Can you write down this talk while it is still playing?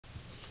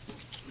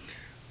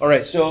All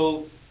right,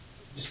 so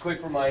just a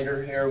quick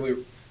reminder here,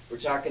 we're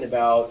talking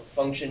about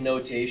function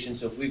notation.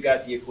 So if we've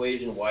got the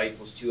equation y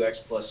equals 2x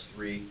plus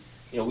 3,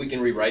 we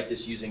can rewrite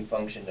this using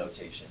function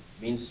notation.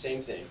 It means the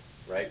same thing,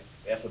 right?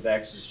 F of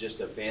x is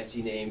just a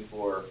fancy name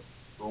for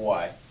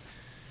y.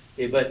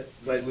 Okay, but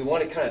we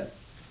want to kind of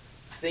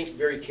think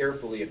very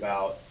carefully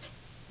about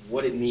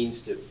what it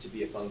means to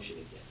be a function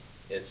again.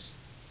 It's,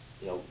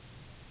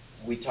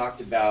 we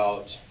talked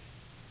about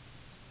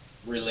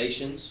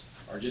relations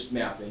are just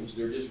mappings.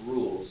 They're just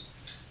rules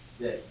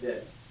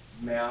that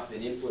map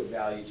an input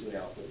value to an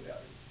output value.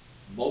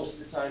 Most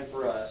of the time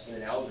for us in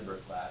an algebra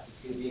class,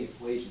 it's going to be an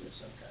equation of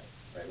some kind,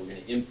 right? We're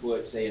going to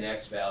input, say, an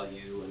x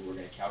value, and we're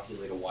going to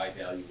calculate a y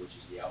value, which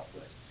is the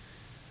output.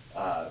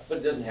 But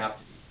it doesn't have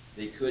to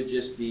be.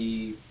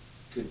 They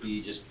could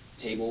be just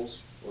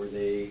tables, or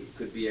they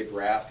could be a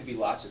graph, could be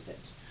lots of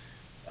things.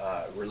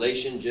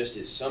 Relation just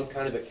is some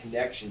kind of a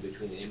connection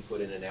between an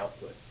input and an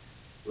output.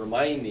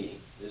 Remind me,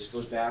 this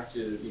goes back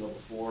to,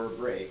 before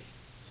break,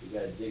 so you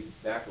got to dig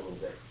back a little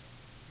bit.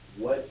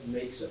 What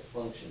makes a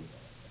function?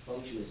 A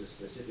function is a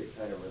specific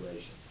kind of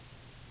relation.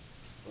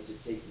 What's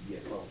it take to be a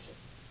function?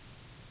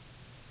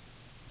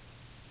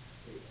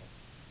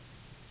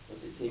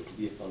 What's it take to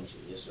be a function?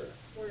 Yes, sir.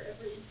 Where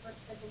every input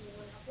has only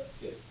one output?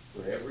 Good.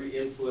 For every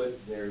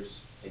input, there's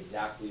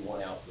exactly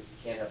one output.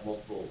 You can't have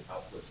multiple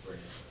outputs for an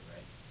input,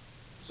 right?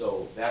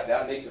 So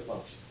that makes a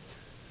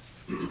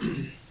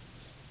function.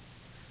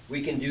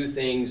 We can do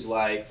things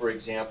like, for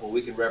example,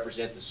 we can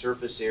represent the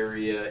surface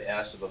area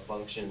S of a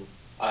function,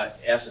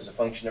 S as a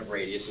function of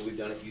radius, and we've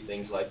done a few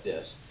things like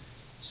this.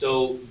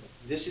 So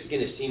this is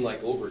going to seem like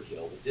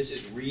overkill, but this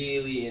is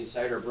really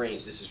inside our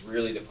brains. This is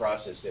really the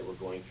process that we're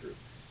going through.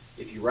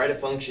 If you write a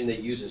function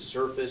that uses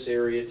surface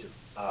area to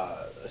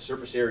a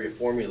surface area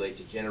formula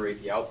to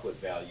generate the output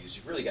values,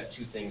 you've really got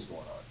two things going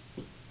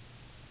on.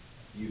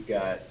 You've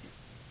got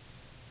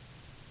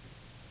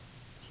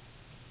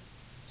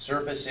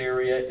surface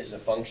area is a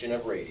function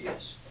of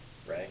radius,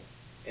 right?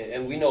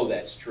 And we know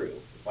that's true.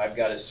 If I've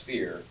got a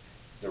sphere,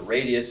 the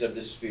radius of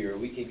the sphere,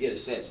 we can get a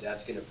sense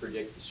that's going to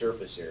predict the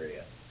surface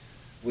area.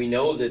 We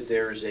know that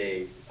there's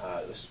a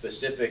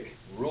specific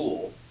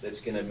rule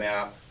that's going to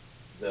map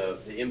the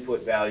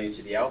input value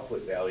to the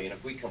output value, and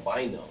if we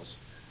combine those,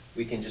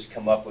 we can just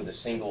come up with a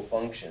single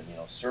function.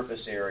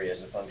 Surface area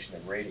as a function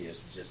of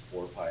radius is just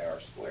 4 pi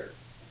r squared,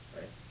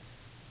 right?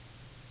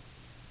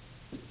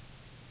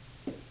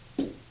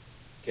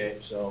 Okay,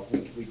 so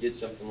we did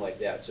something like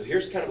that. So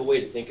here's kind of a way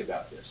to think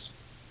about this.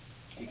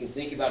 You can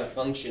think about a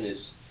function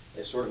as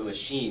sort of a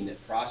machine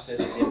that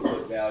processes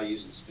input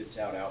values and spits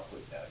out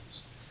output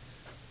values.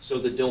 So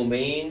the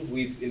domain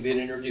we've been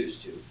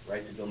introduced to,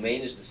 right? The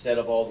domain is the set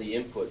of all the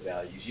input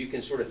values. You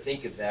can sort of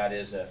think of that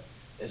as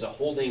a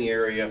holding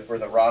area for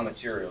the raw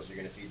materials you're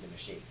going to feed the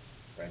machine,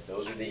 right?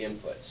 Those are the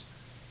inputs.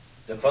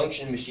 The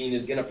function machine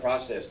is going to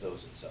process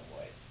those in some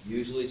way.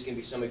 Usually it's going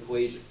to be some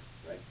equation,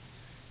 right?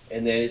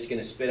 And then it's going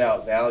to spit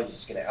out values.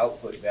 It's going to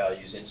output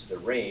values into the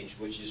range,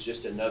 which is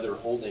just another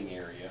holding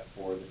area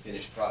for the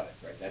finished product,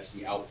 right? That's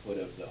the output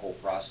of the whole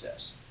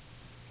process,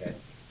 okay?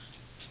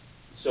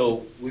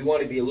 So we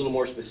want to be a little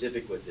more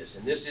specific with this.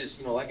 And this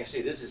is, like I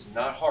say, this is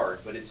not hard,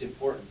 but it's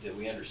important that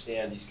we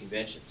understand these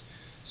conventions.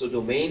 So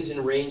domains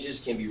and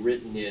ranges can be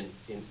written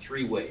in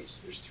 3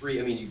 ways. There's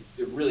 3,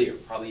 there really are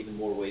probably even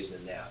more ways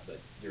than that, but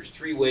there's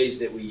 3 ways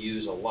that we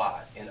use a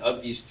lot. And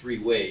of these 3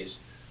 ways,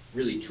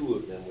 really 2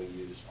 of them we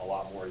use a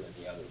lot more than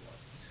the other one.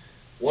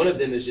 One of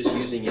them is just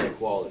using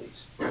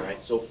inequalities,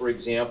 right? So for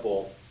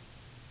example,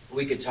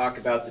 we could talk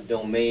about the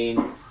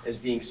domain as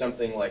being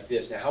something like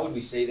this. Now, how would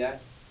we say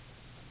that?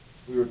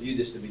 We reviewed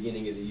this at the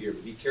beginning of the year,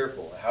 but be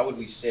careful. How would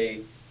we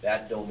say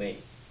that domain?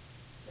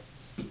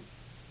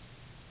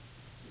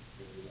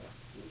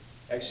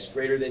 X is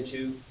greater than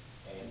 2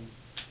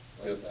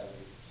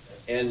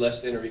 and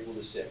less than or equal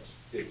to 6.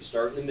 Good. You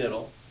start in the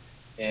middle,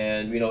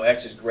 and we know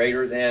X is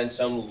greater than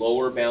some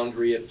lower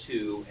boundary of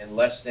 2 and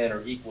less than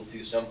or equal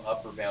to some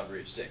upper boundary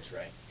of 6,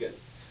 right? Good.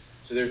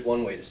 So there's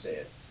one way to say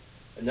it.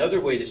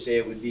 Another way to say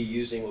it would be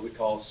using what we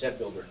call set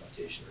builder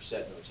notation or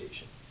set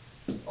notation.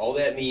 All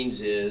that means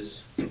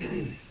is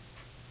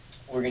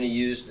we're going to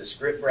use the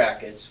script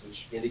brackets,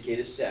 which indicate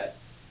a set,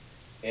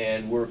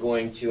 and we're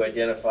going to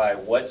identify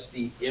what's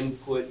the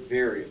input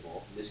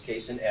variable, in this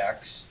case an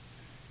X,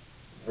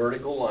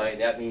 vertical line,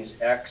 that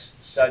means X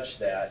such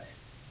that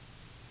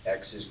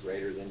X is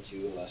greater than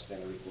 2 and less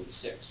than or equal to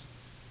 6.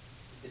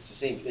 It's the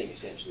same thing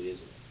essentially,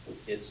 isn't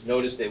it?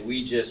 Notice that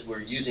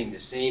we're using the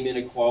same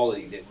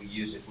inequality that we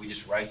use if we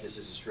just write this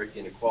as a strict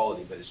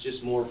inequality, but it's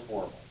just more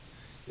formal.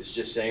 It's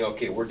just saying,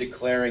 okay, we're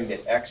declaring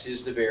that X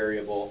is the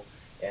variable,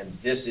 and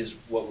this is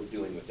what we're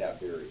doing with that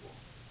variable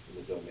in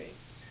the domain.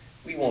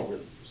 We won't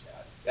really use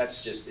that.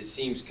 That's just, it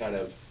seems kind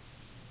of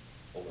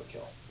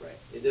overkill, right?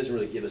 It doesn't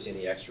really give us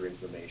any extra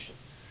information.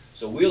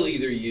 So we'll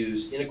either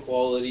use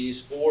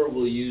inequalities or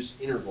we'll use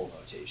interval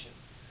notation.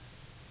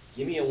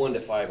 Give me a 1 to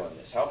 5 on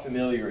this. How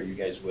familiar are you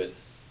guys with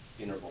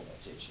interval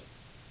notation?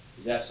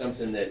 Is that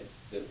something that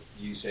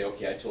you say,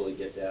 okay, I totally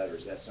get that, or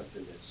is that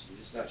something that's, you're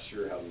just not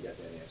sure how we got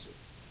that answer?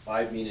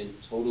 5 meaning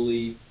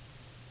totally,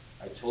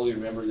 I totally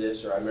remember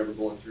this, or I remember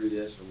going through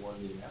this, or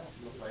 1 meaning I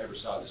don't know if I ever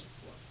saw this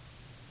before.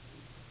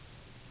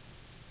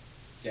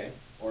 Okay,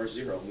 or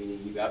 0 meaning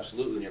you've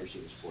absolutely never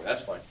seen this before.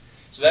 That's fine.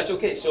 So that's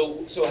okay.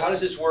 So how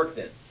does this work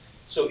then?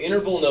 So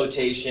interval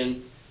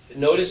notation,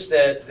 notice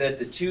that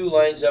the 2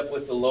 lines up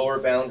with the lower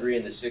boundary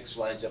and the 6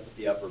 lines up with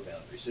the upper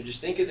boundary. So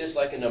just think of this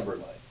like a number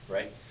line,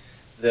 right?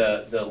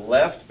 The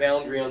left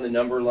boundary on the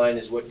number line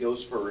is what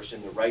goes first,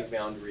 and the right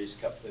boundary is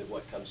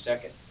what comes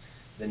second.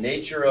 The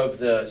nature of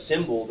the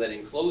symbol that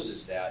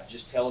encloses that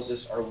just tells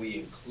us, are we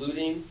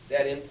including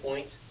that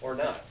endpoint or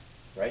not,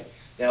 right?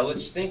 Now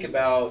let's think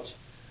about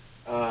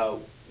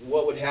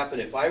what would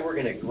happen if I were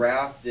going to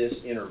graph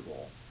this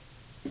interval.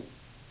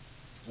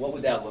 What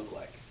would that look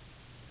like?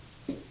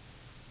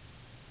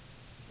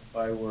 If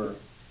I were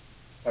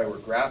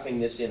graphing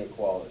this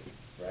inequality,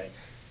 right?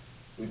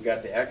 We've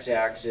got the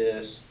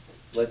x-axis.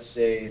 Let's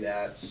say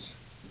that's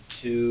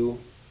 2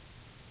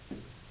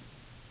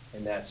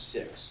 and that's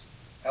 6.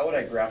 How would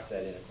I graph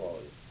that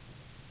inequality?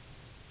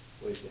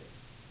 What do you think?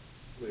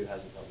 Who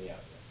hasn't helped me out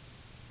yet?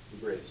 Be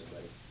brave,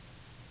 somebody.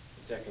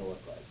 What's that going to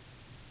look like?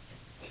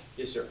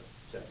 Yes, sir.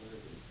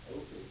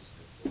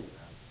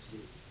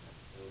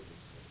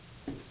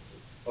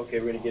 Okay,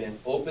 we're going to get an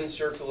open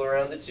circle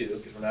around the 2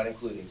 because we're not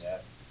including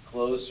that.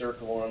 Closed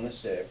circle on the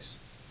 6.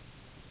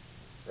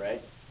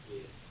 Right?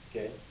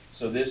 Okay.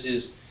 So this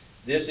is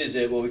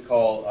what we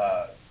call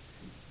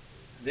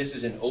this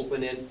is an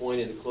open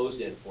endpoint and a closed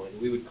endpoint.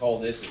 We would call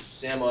this a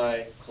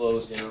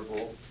semi-closed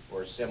interval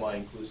or a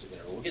semi-inclusive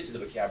interval. We'll get to the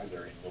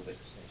vocabulary in a little bit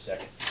in a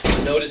second.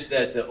 But notice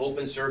that the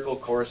open circle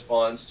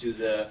corresponds to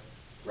the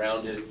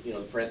rounded, the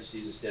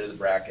parentheses instead of the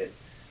bracket.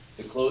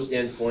 The closed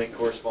endpoint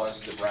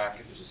corresponds to the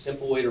bracket. There's a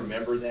simple way to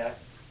remember that.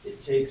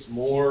 It takes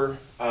more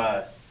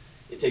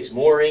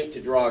ink to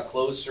draw a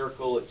closed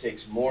circle. It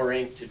takes more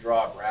ink to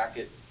draw a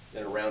bracket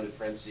than a rounded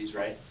parentheses,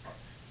 right?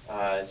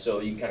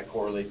 So you can kind of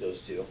correlate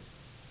those two.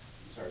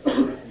 Sorry about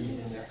that.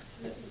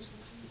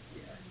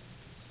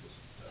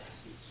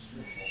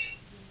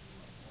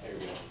 There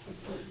we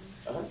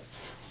go.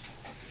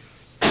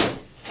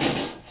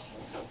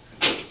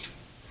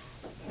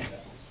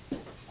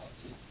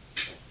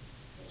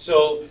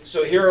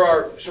 So here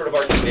are sort of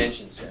our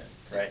conventions then,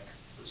 right?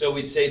 So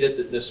we'd say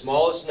that the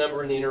smallest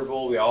number in the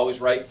interval we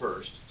always write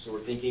first. So we're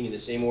thinking in the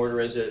same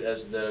order as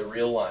the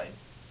real line,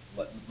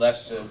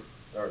 lesser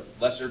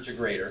to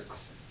greater.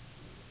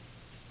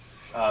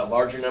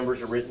 Larger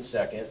numbers are written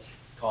second.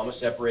 Comma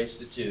separates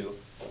the 2.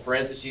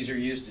 Parentheses are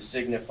used to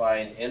signify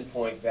an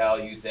endpoint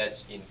value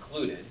that's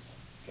included,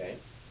 okay,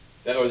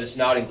 or that's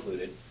not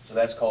included. So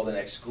that's called an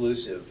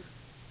exclusive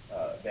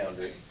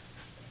boundary.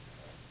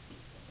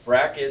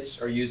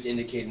 Brackets are used to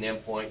indicate an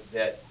endpoint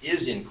that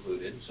is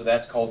included. So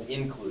that's called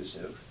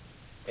inclusive.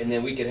 And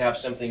then we could have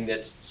something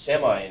that's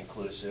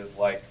semi-inclusive,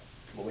 like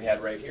what we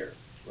had right here.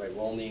 Right,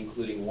 we're only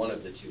including one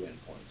of the 2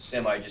 endpoints.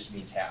 Semi just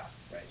means half,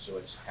 right? So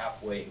it's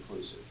halfway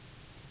inclusive.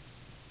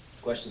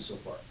 Questions so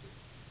far?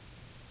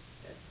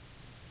 Okay.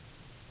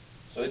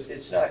 So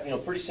it's not,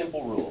 pretty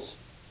simple rules.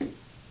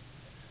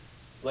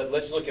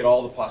 Let's look at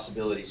all the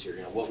possibilities here.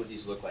 What would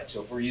these look like?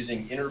 So if we're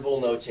using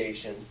interval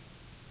notation,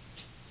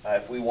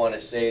 if we want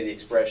to say the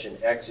expression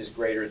x is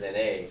greater than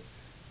a,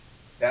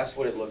 that's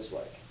what it looks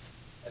like.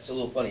 That's a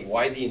little funny.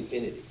 Why the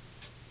infinity?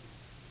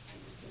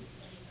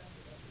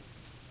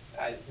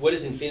 What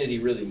does infinity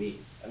really mean?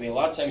 I mean, a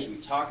lot of times we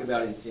talk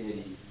about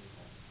infinity,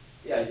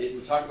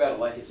 we talk about it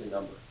like it's a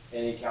number.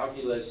 And in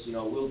calculus,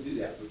 we'll do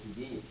that for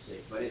convenience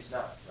sake, but it's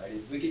not, right?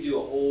 If we could do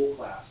a whole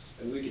class,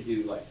 and we could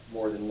do like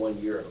more than 1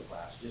 year of a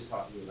class just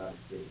talking about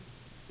infinity.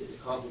 It's a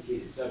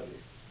complicated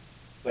subject.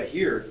 But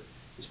here,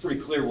 it's pretty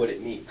clear what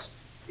it means.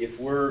 If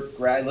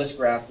let's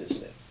graph this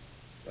thing,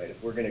 right?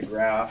 If we're going to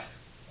graph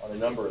on a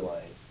number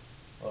line,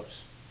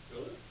 oops.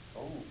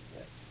 Oh,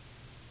 yeah.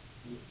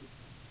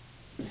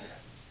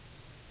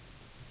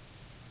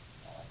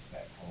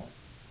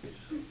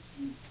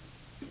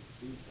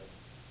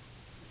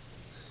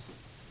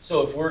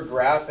 So if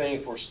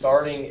we're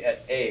starting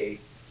at A,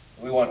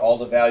 and we want all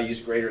the values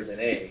greater than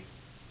A,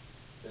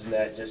 doesn't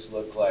that just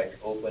look like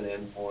open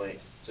endpoint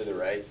to the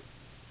right?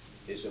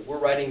 Okay, so if we're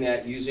writing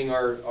that using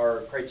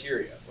our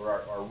criteria or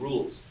our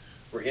rules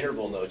for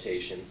interval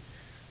notation,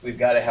 we've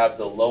got to have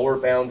the lower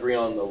boundary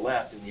on the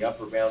left and the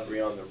upper boundary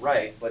on the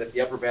right. But if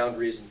the upper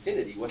boundary is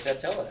infinity, what's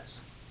that telling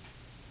us?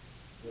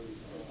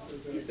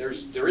 There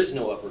is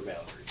no upper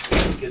boundary,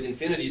 because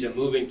infinity is a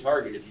moving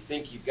target. If you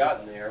think you've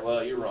gotten there,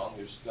 well, you're wrong.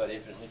 There's got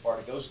infinitely far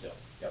to go still.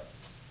 Yep.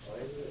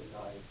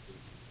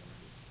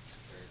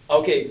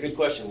 Okay, good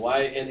question.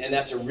 Why? And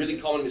that's a really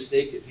common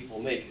mistake that people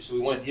make. So we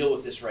want to deal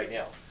with this right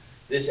now.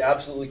 This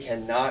absolutely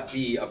cannot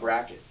be a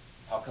bracket.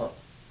 How come?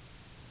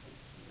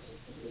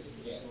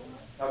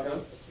 How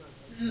come?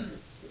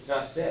 It's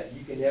not set.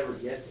 You can never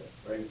get there.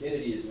 Right?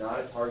 Infinity is not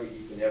a target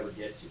you can ever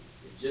get to.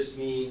 It just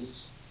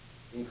means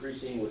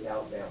increasing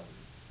without boundary,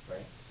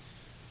 right?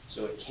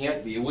 So it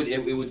can't be. It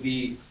would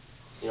be,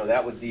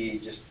 that would be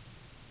just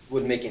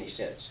wouldn't make any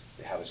sense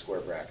to have a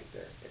square bracket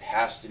there. It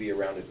has to be a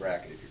rounded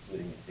bracket if you're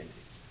including infinity.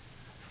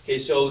 Okay,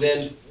 so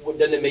then,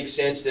 doesn't it make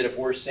sense that if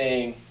we're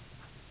saying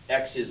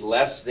x is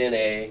less than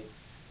a,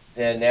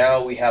 then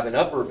now we have an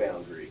upper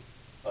boundary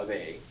of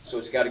a, so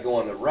it's got to go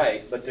on the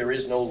right, but there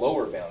is no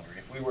lower boundary.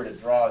 If we were to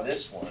draw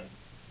this one,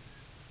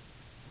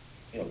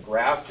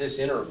 graph this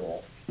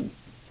interval,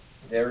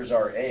 there's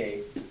our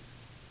a,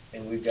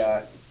 and we've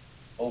got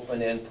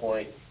open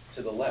endpoint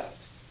to the left,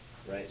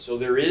 right? So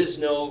there is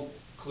no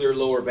clear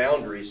lower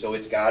boundary, so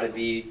it's got to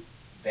be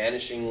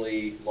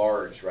vanishingly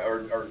large, right?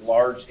 Or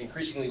large,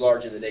 increasingly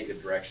large in the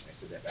negative direction. I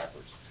said that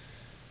backwards.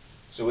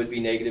 So it'd be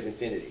negative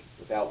infinity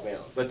without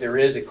bound. But there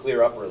is a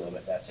clear upper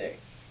limit, that's a.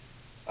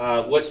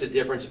 What's the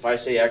difference if I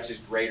say x is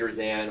greater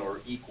than or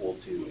equal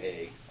to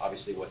a?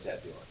 Obviously, what's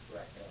that doing?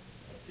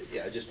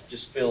 Yeah,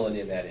 just filling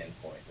in that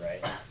endpoint,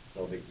 right?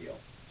 No big deal.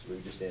 So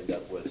we just end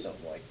up with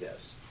something like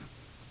this,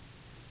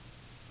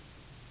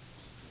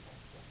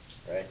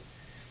 right?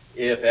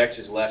 If x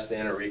is less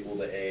than or equal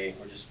to a,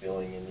 we're just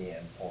filling in the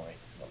endpoint.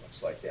 It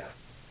looks like that.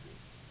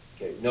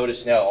 Okay,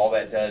 notice now all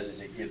that does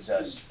is it gives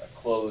us a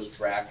closed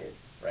bracket,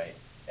 right,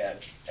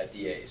 at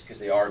the a's, because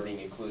they are being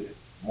included.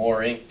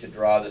 More ink to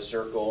draw the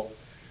circle,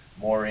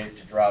 more ink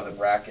to draw the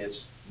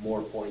brackets,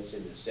 more points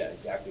in the set,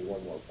 exactly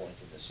one more point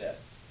in the set.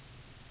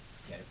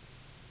 Okay.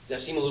 Does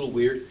that seem a little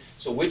weird?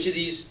 So which of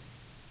these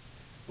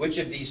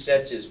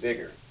sets is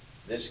bigger?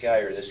 This guy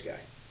or this guy?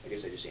 I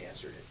guess I just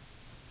answered it.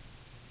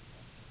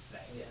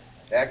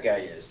 That guy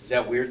is. Is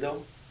that weird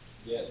though?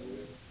 Yes,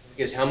 weird.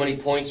 Because how many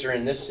points are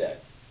in this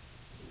set?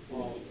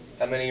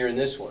 How many are in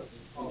this one?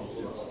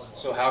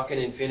 So how can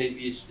infinity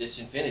be, it's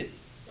infinity.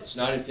 It's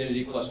not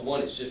infinity plus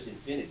one, it's just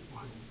infinity.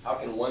 How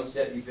can one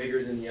set be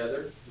bigger than the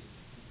other?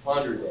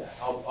 Ponder that.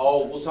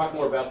 We'll talk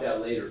more about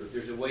that later, but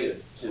there's a way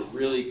to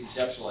really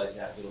conceptualize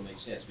that that'll make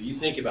sense. But you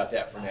think about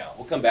that for now.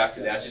 We'll come back to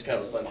that. It's just kind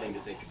of a fun thing to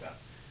think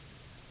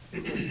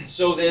about.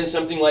 So then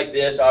something like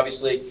this,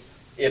 obviously,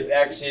 if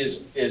x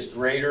is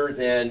greater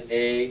than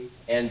a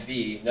and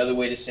b, another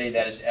way to say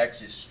that is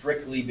x is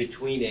strictly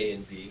between a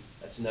and b.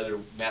 That's another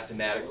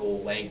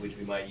mathematical language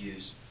we might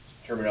use,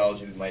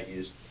 terminology we might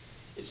use.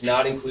 It's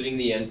not including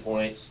the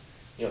endpoints.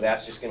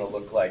 That's just going to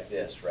look like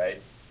this, right?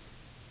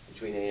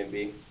 Between a and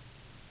b.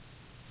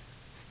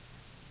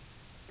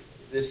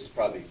 This is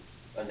probably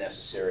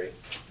unnecessary.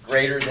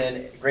 Greater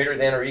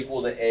than or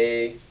equal to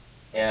a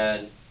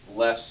and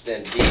less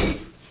than b.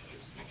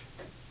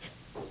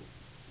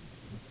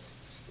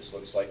 This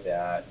looks like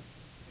that.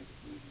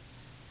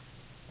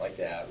 Like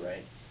that,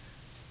 right?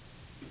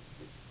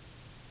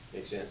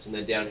 Makes sense. And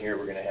then down here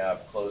we're going to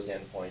have closed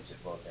endpoints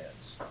at both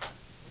ends.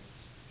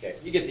 Okay,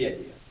 you get the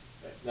idea.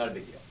 Right? Not a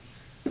big deal.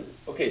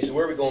 Okay, so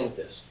where are we going with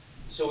this?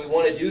 So we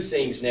want to do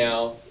things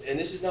now, and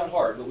this is not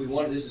hard, but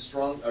this is a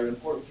strong or an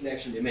important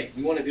connection to make.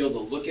 We want to be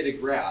able to look at a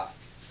graph,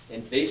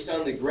 and based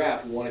on the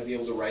graph, we want to be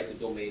able to write the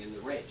domain and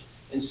the range.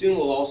 And soon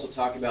we'll also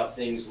talk about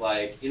things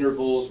like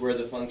intervals where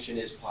the function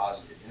is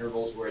positive,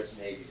 intervals where it's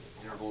negative,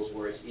 intervals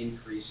where it's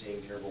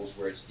increasing, intervals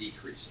where it's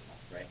decreasing,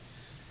 right?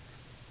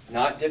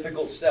 Not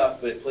difficult stuff,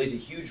 but it plays a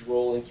huge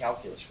role in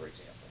calculus, for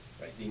example,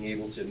 right? Being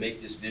able to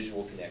make this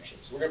visual connection.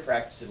 So we're going to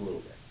practice it a little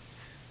bit.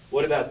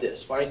 What about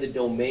this? Find the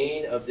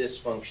domain of this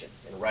function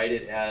and write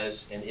it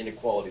as an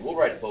inequality. We'll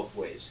write it both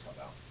ways, how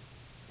about?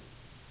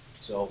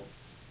 So,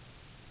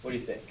 what do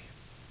you think?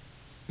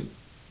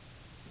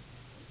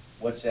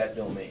 What's that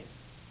domain?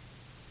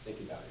 Think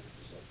about it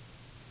for a second.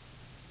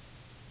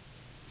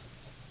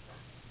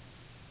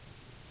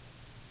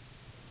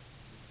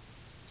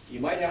 You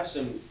might have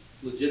some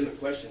legitimate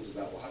questions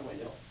about, well, how do I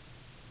know?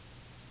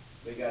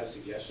 They got a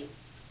suggestion?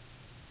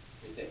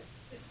 What do you think?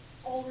 It's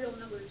all real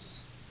numbers.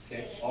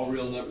 Okay, all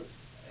real numbers.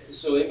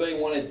 So anybody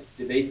want to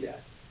debate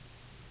that?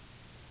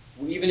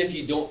 Well, even if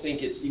you think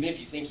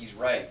he's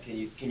right, can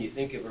you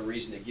think of a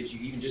reason that gives you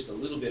even just a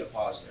little bit of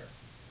pause there?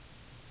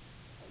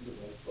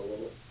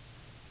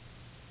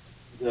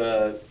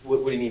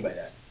 What do you mean by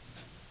that?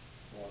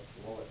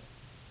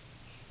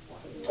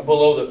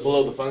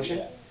 Below the function?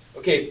 Yeah.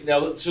 Okay,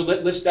 now so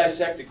let's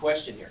dissect the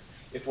question here.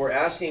 If we're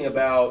asking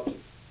about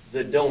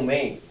the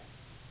domain,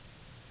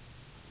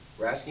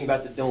 we're asking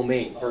about the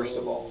domain first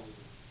of all.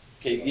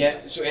 Okay,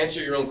 yeah. So answer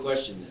your own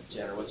question, then,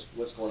 Tanner.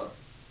 What's going on?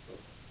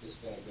 It's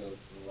going to go to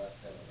the left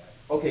and the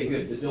right. Okay,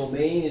 good. The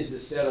domain is the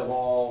set of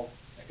all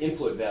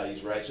input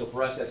values, right? So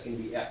for us, that's going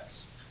to be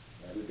x.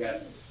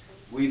 Right?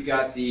 We've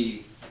got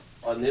the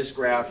on this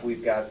graph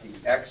we've got the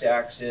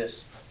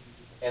x-axis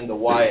and the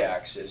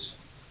y-axis.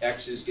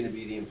 X is going to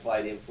be the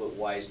implied input.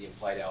 Y is the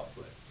implied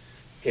output.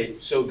 Okay,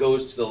 so it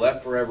goes to the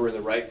left forever and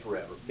the right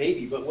forever.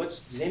 Maybe, but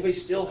does anybody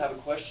still have a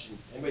question?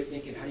 Anybody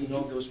thinking, how do you know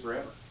it goes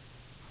forever?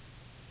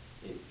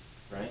 Maybe,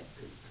 right?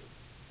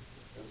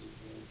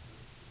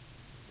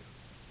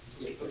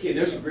 Okay,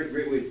 there's a great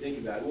way to think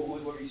about it.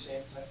 What were you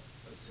saying, Ty?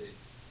 Let's say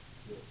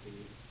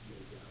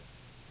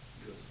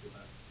goes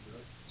flat.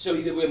 So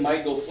it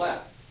might go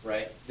flat,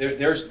 right?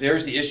 There's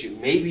the issue.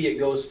 Maybe it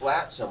goes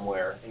flat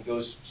somewhere and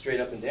goes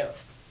straight up and down.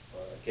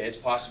 Okay, it's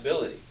a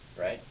possibility,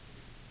 right?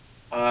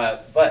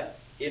 But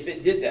if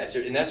it did that,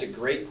 and that's a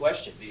great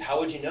question, how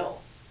would you know?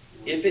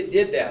 If it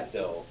did that,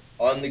 though,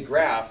 on the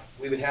graph,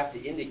 we would have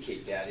to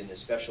indicate that in a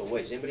special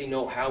way. Does anybody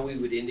know how we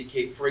would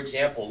indicate, for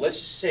example, let's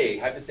just say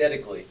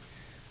hypothetically,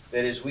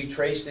 that as we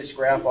trace this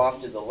graph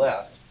off to the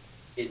left,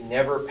 it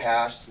never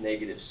passed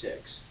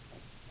 -6.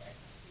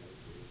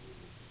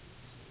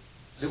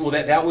 Well,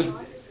 that would,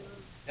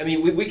 I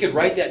mean, we could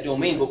write that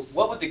domain, but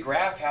what would the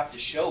graph have to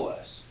show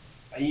us?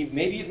 I mean,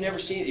 maybe you've never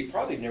seen it, you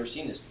probably have never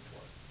seen this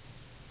before.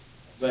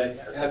 But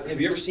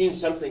have you ever seen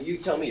something, you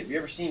tell me, have you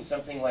ever seen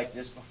something like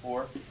this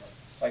before?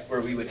 Like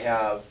where we would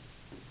have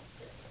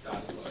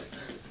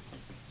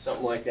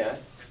something like that?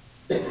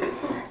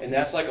 And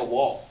that's like a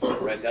wall,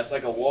 right? That's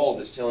like a wall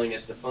that's telling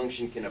us the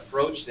function can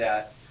approach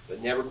that,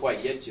 but never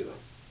quite get to it.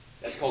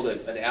 That's called an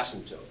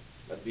asymptote.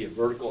 That'd be a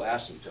vertical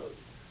asymptote.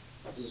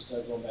 Does it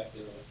start going back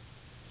the other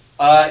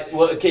way?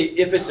 Well, okay,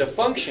 if it's a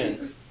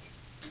function,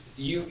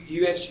 you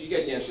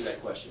guys answer that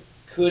question.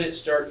 Could it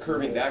start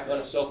curving back on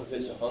itself if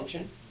it's a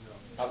function?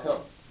 How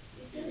come?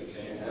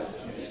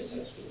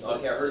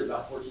 Okay, I heard it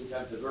about 14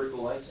 times the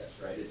vertical line test,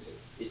 right?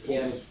 You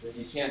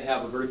can't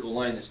have a vertical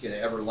line that's going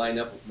to ever line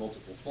up with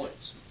multiple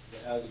points.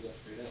 But how does it go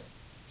straight up?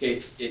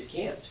 Okay, it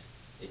can't.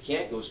 It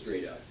can't go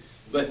straight up.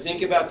 But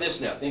think about this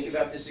now. Think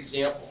about this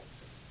example.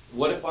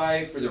 What if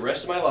I, for the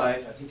rest of my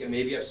life, I think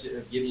maybe I've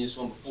given you this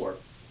one before,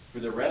 for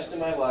the rest of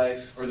my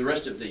life, or the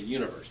rest of the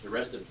universe, the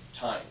rest of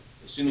time,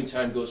 assuming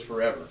time goes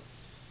forever,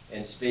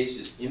 and space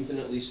is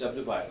infinitely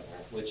subdividable,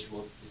 which,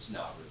 well, it's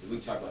not really.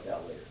 We can talk about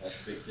that later. That's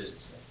a big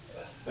physics thing.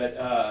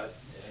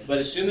 But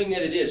assuming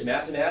that it is,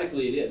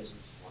 mathematically it is.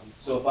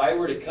 So if I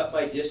were to cut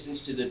my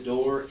distance to the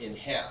door in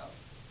half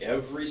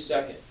every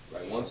second,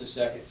 right, once a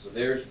second. So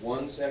there's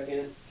 1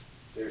 second,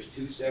 there's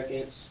 2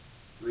 seconds,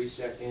 3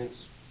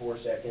 seconds, 4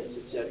 seconds,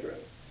 etc.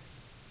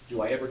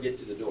 Do I ever get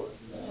to the door?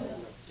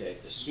 No. Okay,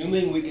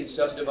 assuming we could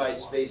subdivide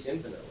space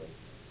infinitely,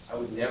 I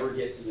would never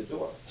get to the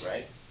door,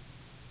 right?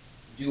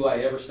 Do I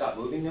ever stop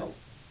moving? No.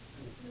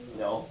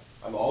 No,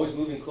 I'm always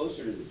moving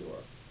closer to the door.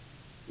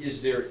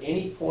 Is there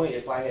any point,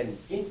 if I had an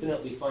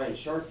infinitely fine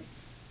Sharpie,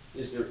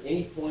 is there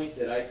any point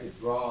that I could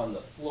draw on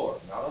the floor,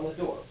 not on the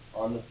door,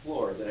 on the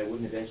floor that I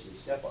wouldn't eventually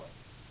step on?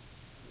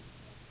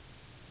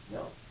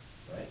 No,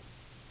 right?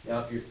 Now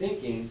if you're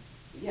thinking,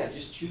 yeah,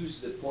 just choose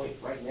the point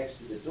right next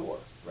to the door,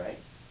 right?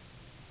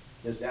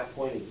 Does that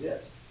point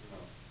exist?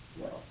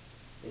 No. No,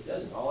 it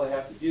doesn't. All I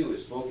have to do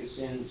is focus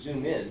in,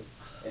 zoom in,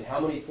 and how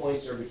many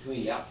points are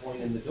between that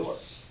point and the door?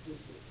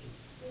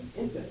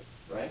 Infinite,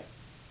 right?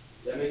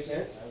 Does that make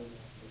sense?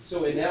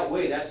 So in that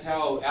way, that's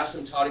how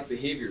asymptotic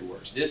behavior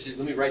works. This is,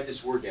 let me write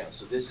this word down.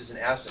 So this is an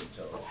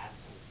asymptote.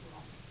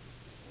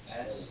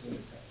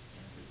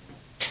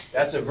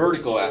 That's a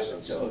vertical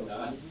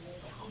asymptote,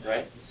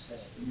 right?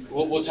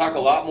 We'll talk a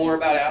lot more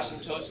about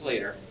asymptotes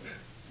later.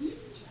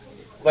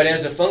 But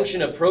as a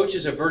function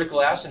approaches a vertical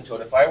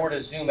asymptote, if I were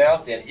to zoom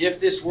out then, if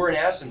this were an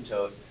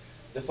asymptote,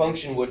 the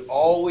function would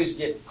always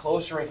get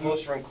closer and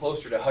closer and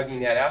closer to hugging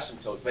that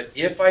asymptote. But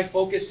if I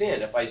focus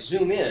in, if I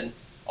zoom in,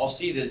 I'll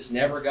see that it's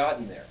never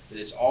gotten there, that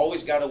it's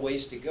always got a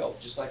ways to go,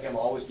 just like I'm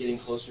always getting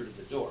closer to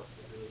the door.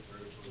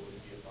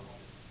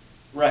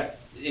 Right.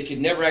 It could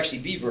never actually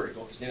be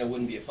vertical, because then it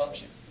wouldn't be a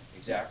function.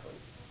 Exactly.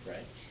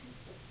 Right.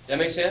 Does that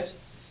make sense?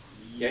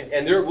 Okay.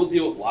 And we'll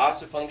deal with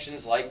lots of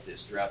functions like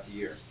this throughout the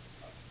year.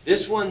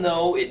 This one,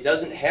 though, it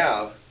doesn't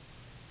have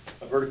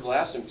a vertical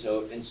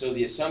asymptote, and so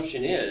the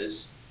assumption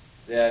is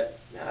that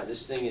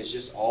this thing is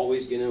just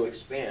always going to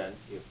expand.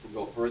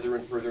 Go further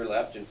and further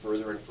left and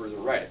further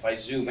right. If I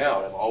zoom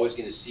out, I'm always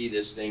going to see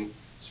this thing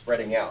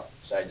spreading out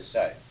side to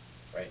side,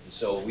 right? And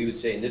so we would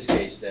say in this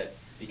case that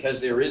because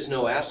there is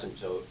no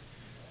asymptote,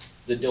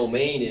 the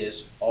domain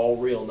is all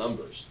real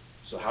numbers.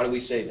 So how do we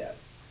say that?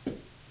 The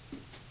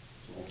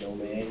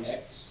domain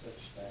X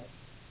such that.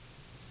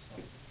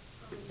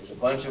 There's a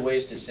bunch of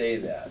ways to say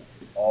that.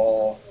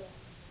 All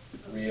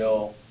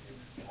real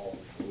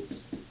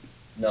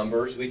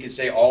numbers. We could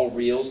say all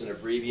reals and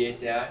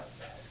abbreviate that.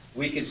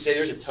 We could say,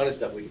 there's a ton of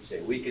stuff we could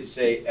say. We could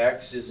say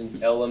X is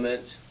an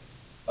element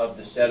of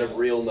the set of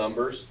real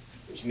numbers,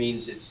 which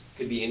means it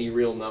could be any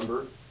real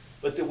number.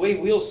 But the way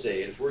we'll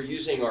say it, if we're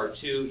using our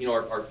two,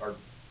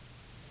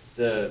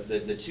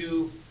 the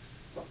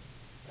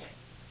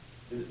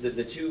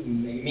two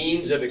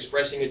means of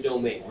expressing a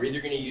domain, we're either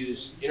going to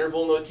use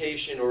interval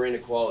notation or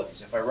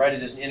inequalities. If I write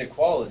it as an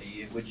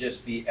inequality, it would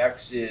just be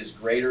X is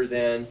greater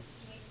than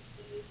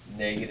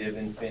negative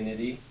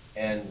infinity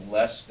and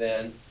less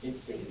than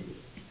infinity,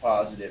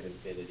 positive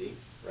infinity,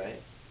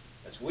 right?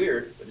 That's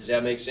weird, but does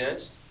that make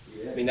sense?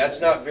 Yeah. I mean, that's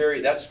not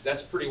very,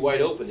 that's pretty wide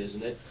open,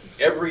 isn't it?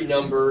 Every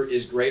number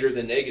is greater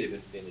than negative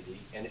infinity,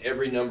 and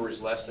every number is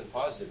less than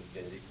positive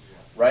infinity.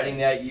 Writing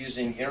that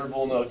using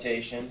interval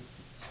notation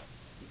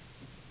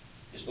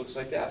just looks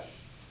like that.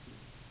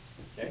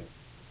 Okay?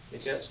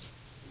 Make sense?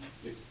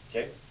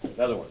 Okay,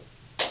 another one.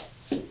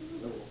 How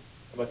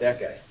about that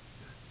guy?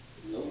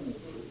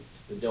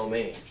 The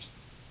domain.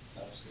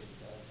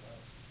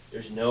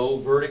 There's no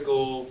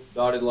vertical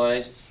dotted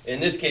lines. In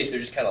this case, they're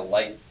just kind of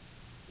light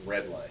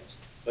red lines.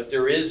 But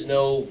there is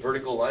no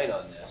vertical line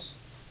on this.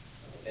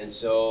 And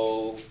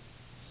so,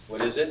 what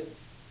is it?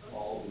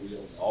 All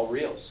reals. All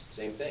reals.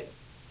 Same thing.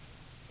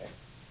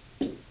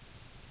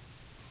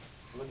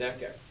 that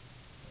guy?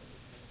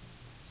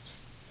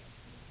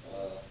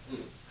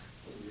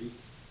 Agree.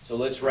 So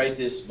let's write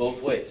this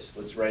both ways.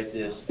 Let's write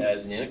this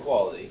as an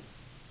inequality.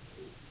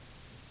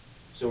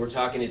 So we're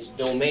talking its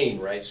domain,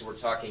 right? So we're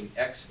talking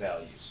x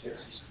values here.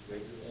 X is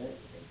greater than.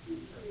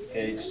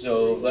 Okay,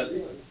 so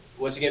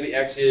what's it gonna be?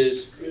 X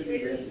is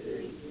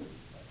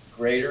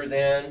greater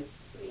than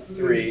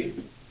 3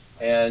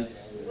 and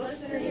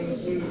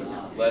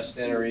less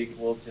than or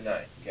equal to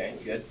 9. Okay,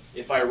 good.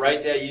 If I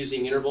write that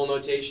using interval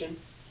notation,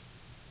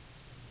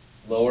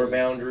 lower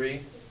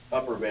boundary,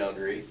 upper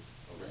boundary,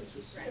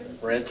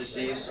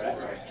 parentheses,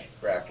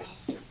 bracket.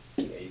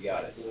 Okay, you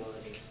got it.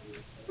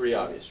 Pretty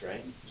obvious,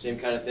 right? Same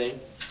kind of thing.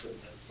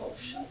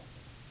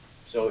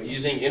 So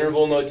using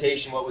interval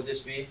notation, what would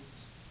this be?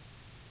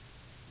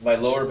 My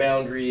lower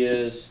boundary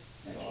is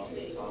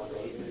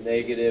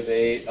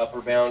 -8,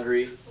 upper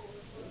boundary.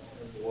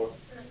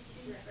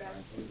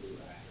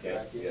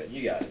 Okay, good,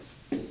 you got it.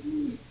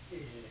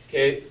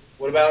 Okay,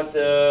 what about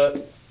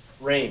the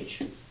range?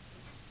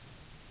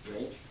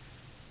 Range?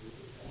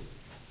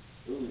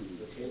 Ooh,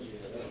 okay,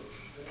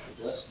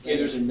 less than. Okay,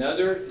 there's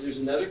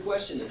another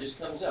question that just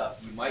comes up.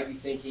 You might be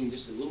thinking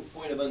just a little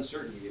point of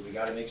uncertainty that we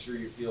gotta make sure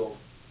you feel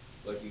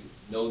like you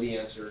know the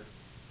answer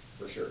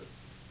for sure.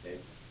 Okay?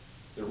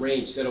 The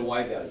range, set of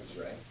y values,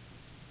 right?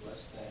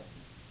 Less than.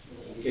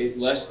 Okay,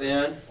 less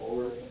than,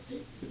 Or.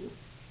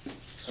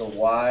 so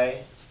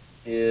y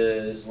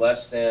is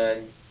less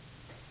than,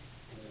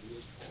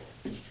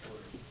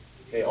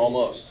 okay,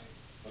 almost.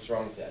 What's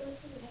wrong with that?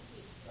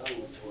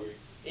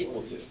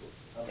 Equal to.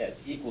 Yeah,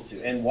 it's equal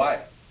to. And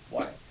why?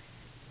 Why?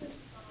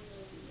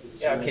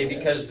 Yeah, okay,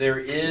 because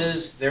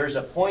there's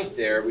a point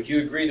there. Would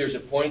you agree there's a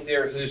point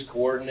there whose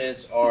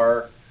coordinates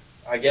are,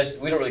 I guess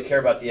we don't really care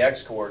about the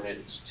x coordinate,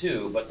 it's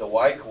 2, but the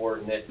y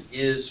coordinate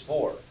is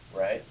 4,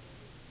 right?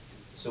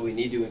 So we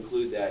need to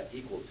include that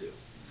equal to.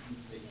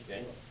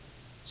 Okay?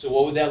 So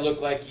what would that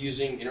look like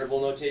using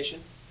interval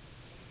notation?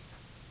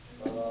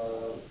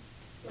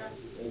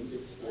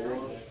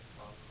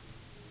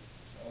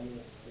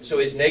 So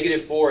is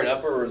 -4 an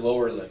upper or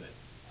lower limit?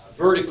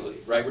 Vertically,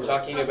 right? We're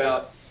talking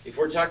about, if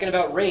we're talking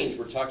about range,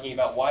 we're talking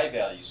about y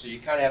values. So you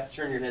kind of have to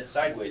turn your head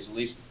sideways, at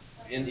least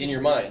in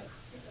your mind,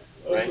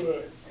 right?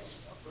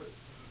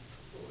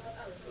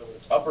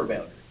 Upper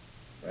boundary,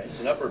 right? It's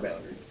an upper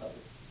boundary.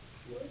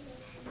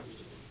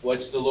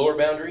 What's the lower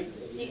boundary?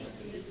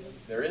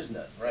 There is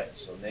none, right?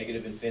 So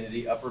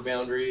 -infinity, upper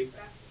boundary,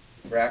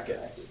 bracket,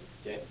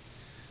 okay?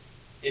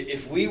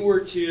 If we were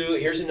to,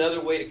 here's another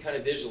way to kind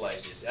of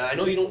visualize this. And I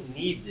know you don't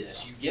need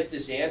this, you get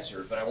this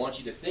answer, but I want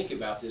you to think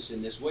about this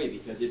in this way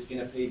because it's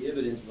going to pay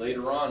dividends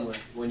later on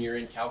when you're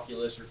in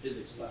calculus or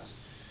physics class.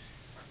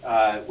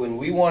 When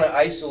we want to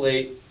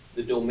isolate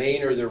the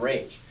domain or the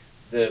range,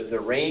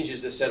 the range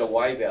is the set of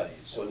y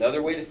values. So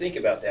another way to think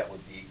about that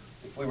would be,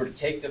 if we were to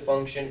take the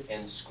function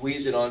and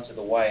squeeze it onto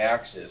the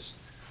y-axis,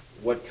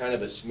 what kind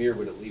of a smear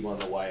would it leave on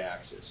the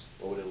y-axis?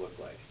 What would it look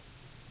like?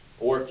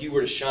 Or if you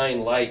were to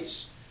shine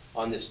lights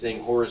on this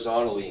thing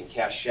horizontally and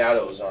cast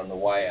shadows on the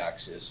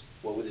y-axis,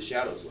 what would the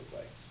shadows look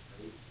like?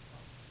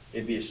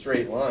 It'd be a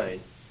straight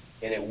line,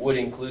 and it would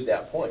include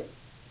that point,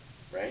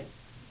 right?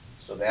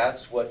 So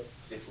that's what,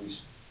 if we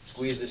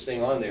squeeze this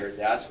thing on there,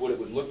 that's what it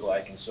would look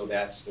like, and so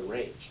that's the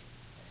range.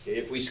 Okay,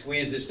 if we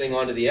squeeze this thing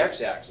onto the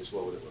x-axis,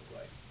 what would it look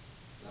like?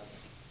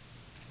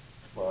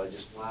 Well, it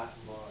just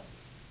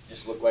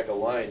look like a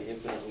line,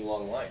 infinitely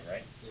long line,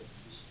 right?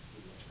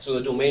 So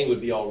the domain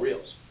would be all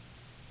reals,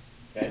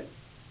 okay?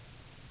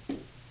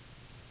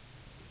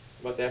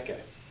 How about that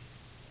guy?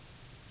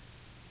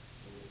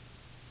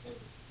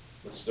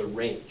 What's the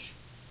range?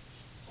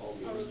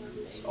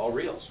 All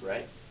reals,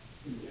 right?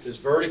 Because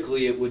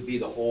vertically it would be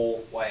the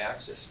whole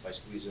y-axis if I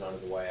squeeze it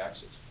onto the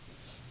y-axis.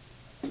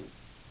 Okay,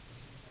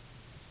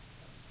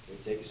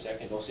 take a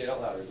second. Don't say it out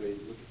loud. Everybody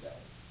look at that.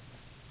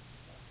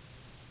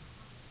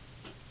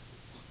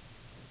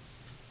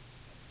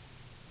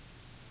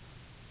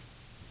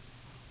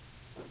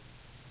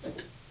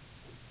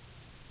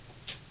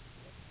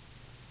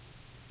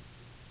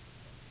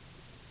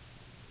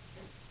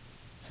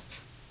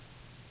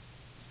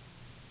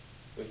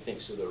 What do you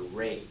think? So the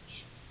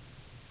range.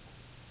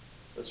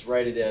 Let's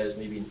write it as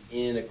maybe an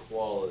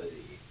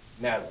inequality.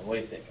 Madeline, what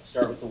do you think? I'll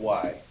start with the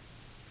y.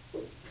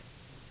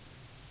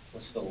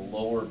 What's the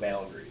lower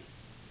boundary?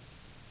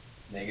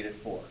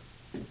 -4.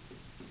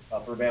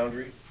 Upper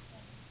boundary?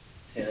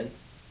 10.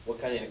 What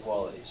kind of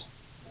inequalities?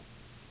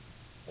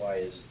 Y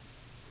is it?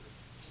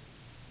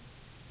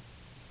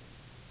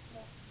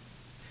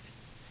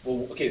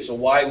 Well, okay, so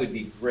y would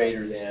be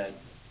greater than,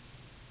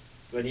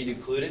 do I need to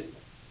include it?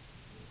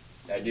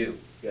 I do,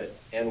 good.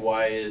 And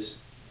y is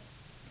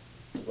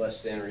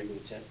less than or equal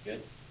to 10,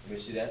 good. Let me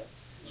see that.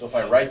 So if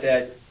I write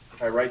that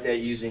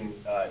using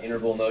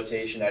interval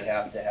notation, I'd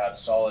have to have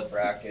solid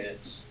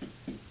brackets,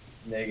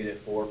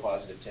 -4,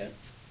 +10.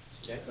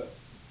 Okay.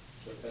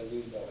 So if I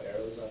leave no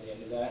arrows on the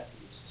end of that,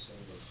 you just assume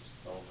it's just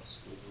all the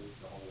squiggly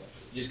the whole way.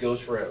 It just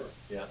goes forever,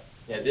 yeah.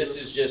 Yeah, this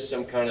is just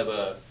some kind of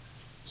a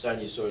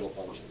sinusoidal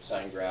function,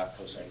 sine graph,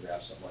 cosine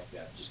graph, something like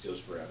that. It just goes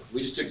forever.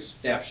 We just took a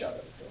snapshot of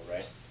it though.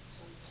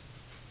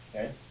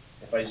 okay?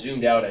 If I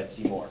zoomed out, I'd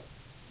see more.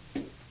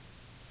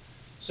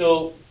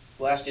 So,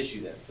 last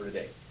issue then for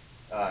today,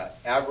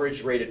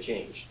 average rate of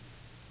change.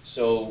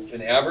 So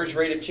an average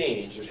rate of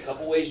change, there's a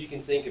couple ways you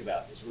can think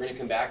about this. We're going to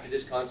come back to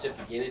this concept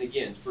again and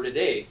again. For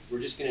today, we're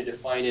just going to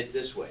define it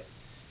this way.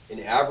 An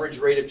average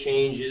rate of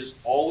change is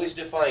always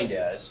defined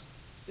as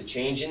the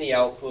change in the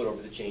output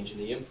over the change in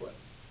the input,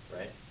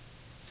 right?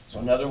 So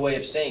another way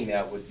of saying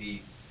that would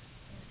be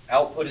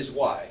output is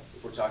y,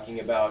 if we're talking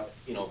about,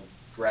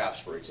 graphs,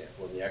 for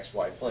example, in the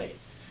xy plane.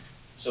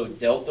 So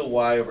delta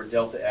y over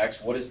delta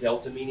x, what does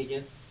delta mean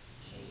again?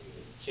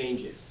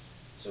 Change in.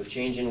 So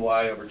change in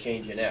y over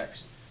change in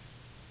x.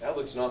 That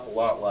looks an awful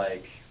lot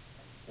like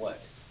what?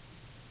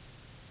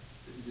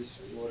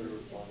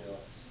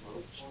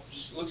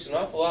 Looks an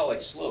awful lot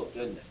like slope,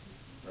 doesn't it?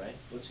 Right?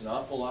 Looks an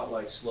awful lot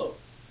like slope.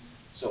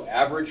 So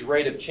average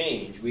rate of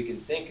change we can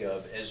think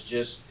of as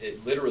just,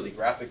 it literally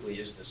graphically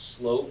is the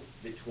slope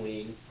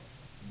between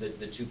the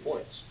 2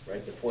 points,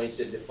 right? The points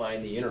that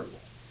define the interval.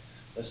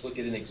 Let's look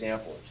at an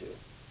example or two.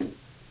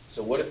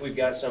 So what if we've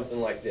got something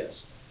like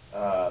this? You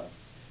know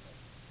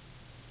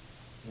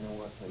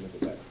what, let me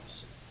go back to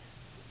this.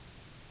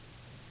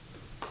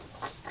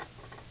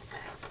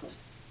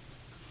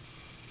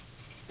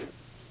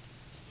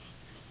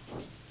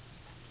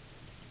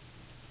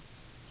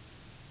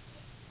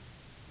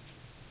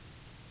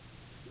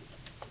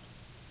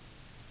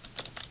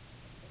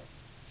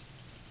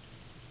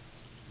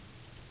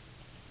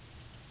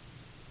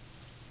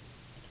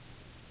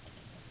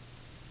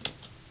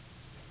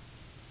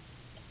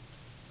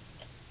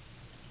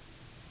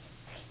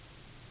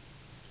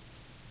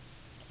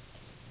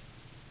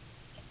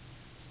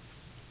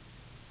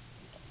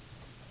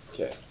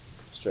 Okay,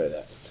 let's try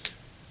that.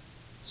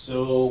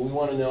 So we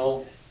want to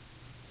know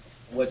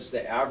what's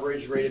the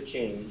average rate of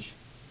change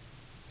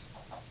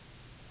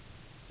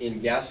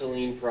in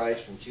gasoline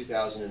price from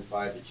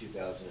 2005 to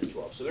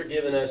 2012. So they're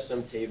giving us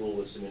some table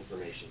with some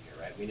information here,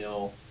 right? We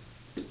know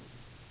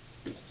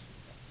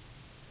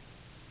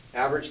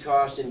average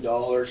cost in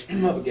dollars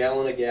of a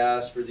gallon of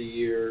gas for the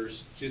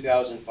years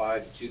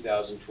 2005 to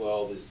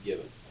 2012 is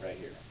given right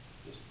here.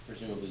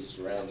 Presumably just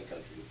around the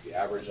country. If you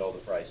average all the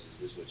prices,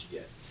 this is what you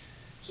get.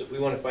 So if we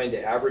want to find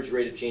the average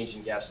rate of change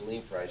in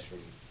gasoline price from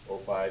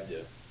 05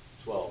 to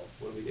 12,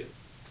 what do we do?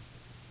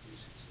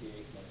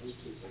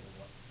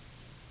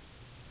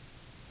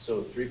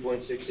 So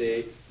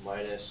 3.68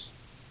 minus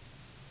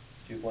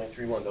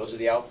 2.31, those are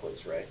the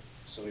outputs, right?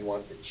 So we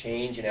want the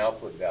change in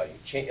output value.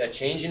 A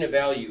change in a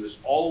value is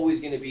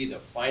always going to be the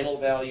final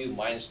value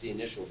minus the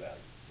initial value,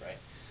 right?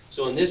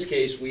 So in this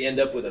case, we end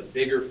up with a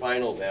bigger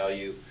final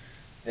value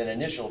than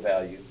initial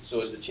value.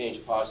 So is the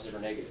change positive or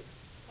negative?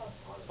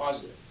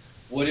 Positive.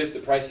 What if the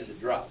prices had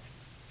dropped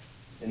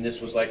and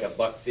this was like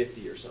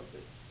 $1.50 or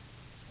something?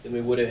 Then we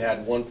would have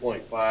had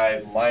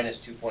 1.5 minus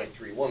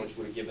 2.31, which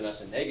would have given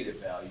us a negative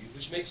value,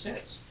 which makes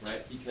sense,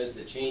 right? Because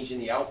the change in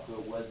the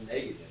output was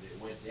negative. It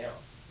went down,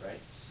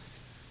 right?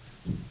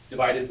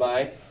 Divided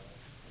by?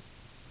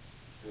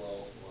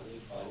 12.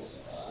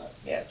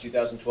 Yeah,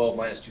 2012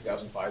 minus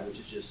 2005, which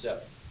is just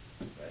 7,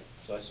 right?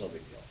 So that's no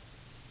big deal.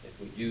 If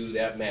we do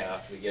that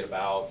math, we get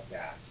about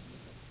that.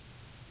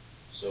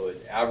 So an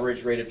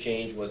average rate of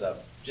change was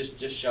just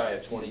shy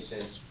of 20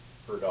 cents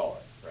per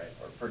dollar, right?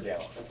 Or per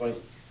gallon. 20,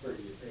 Per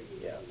year.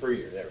 yeah, per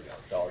year. There we go.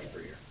 Dollars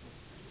per year.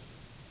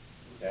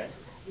 Okay.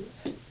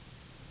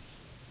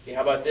 Okay.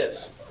 How about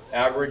this?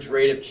 Average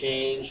rate of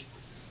change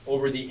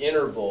over the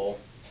interval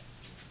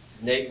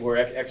where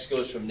x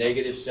goes from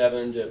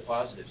 -7 to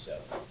 +7.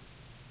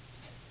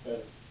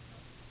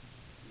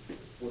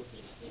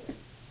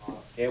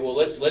 Okay. Well,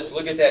 let's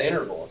look at that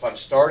interval. If I'm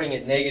starting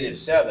at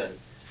 -7.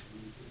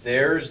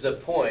 There's the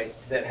point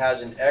that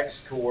has an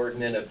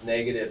x-coordinate of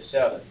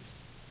 -7.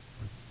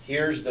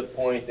 Here's the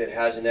point that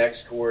has an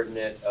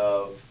x-coordinate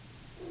of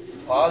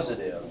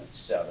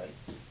 +7,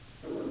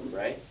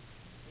 right?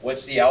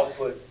 What's the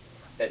output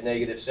at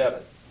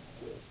 -7?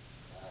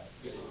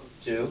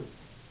 2.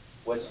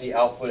 What's the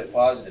output at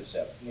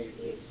 +7?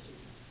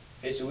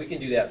 Okay, so we can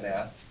do that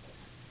math.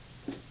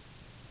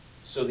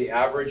 So the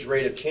average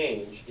rate of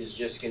change is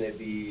just going to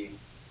be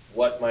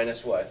what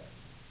minus what?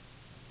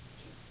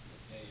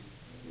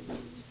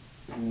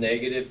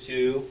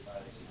 -2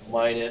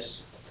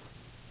 minus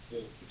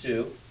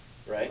 2,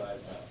 right?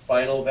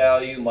 Final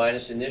value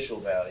minus initial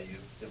value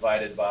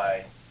divided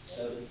by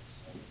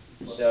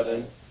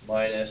 7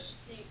 minus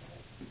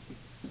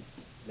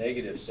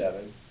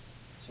 -7.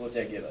 So what's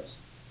that give us?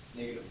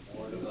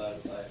 -4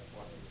 divided by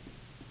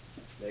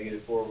 14.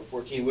 -4 over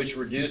 14, which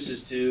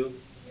reduces to?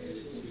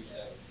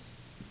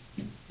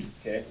 -2.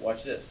 Okay,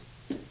 watch this.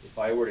 If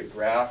I were to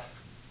graph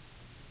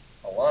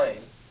a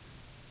line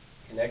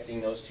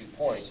connecting those 2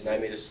 points, and I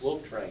made a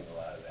slope triangle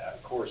out of that,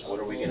 of course, what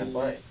are we going to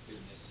find?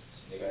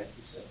 Right?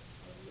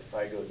 If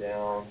I go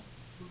down,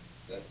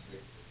 I'm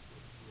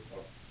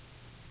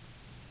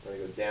going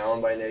to go down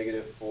by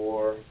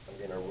 -4, I'm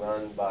going to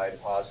run by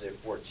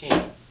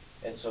 +14.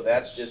 And so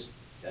that's just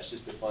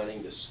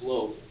defining the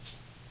slope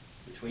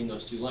between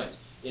those 2 lines.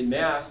 In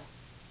math,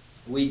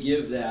 we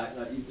give that,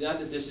 not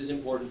that this is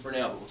important for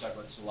now, but we'll talk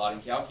about this a lot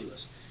in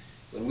calculus.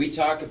 When we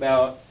talk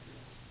about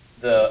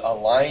a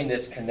line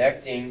that's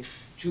connecting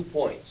 2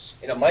 points,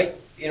 and it might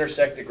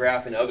intersect the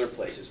graph in other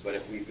places, but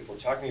if we're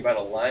talking about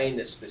a line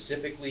that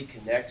specifically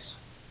connects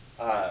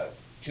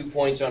 2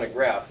 points on a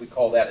graph, we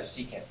call that a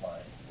secant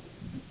line.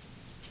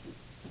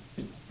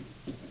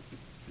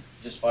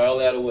 Just file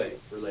that away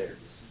for later.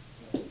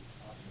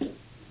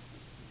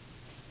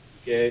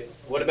 Okay,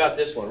 what about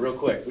this one, real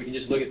quick? We can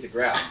just look at the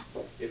graph.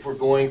 If we're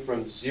going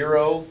from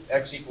 0,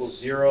 x equals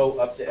 0,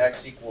 up to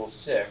x equals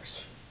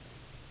 6,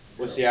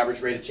 what's the average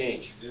rate of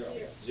change?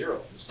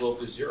 0. The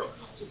slope is 0.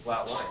 It's a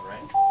flat line, right?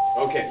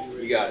 Okay,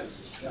 you got it.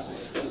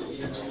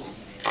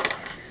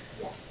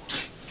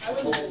 I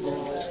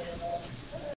would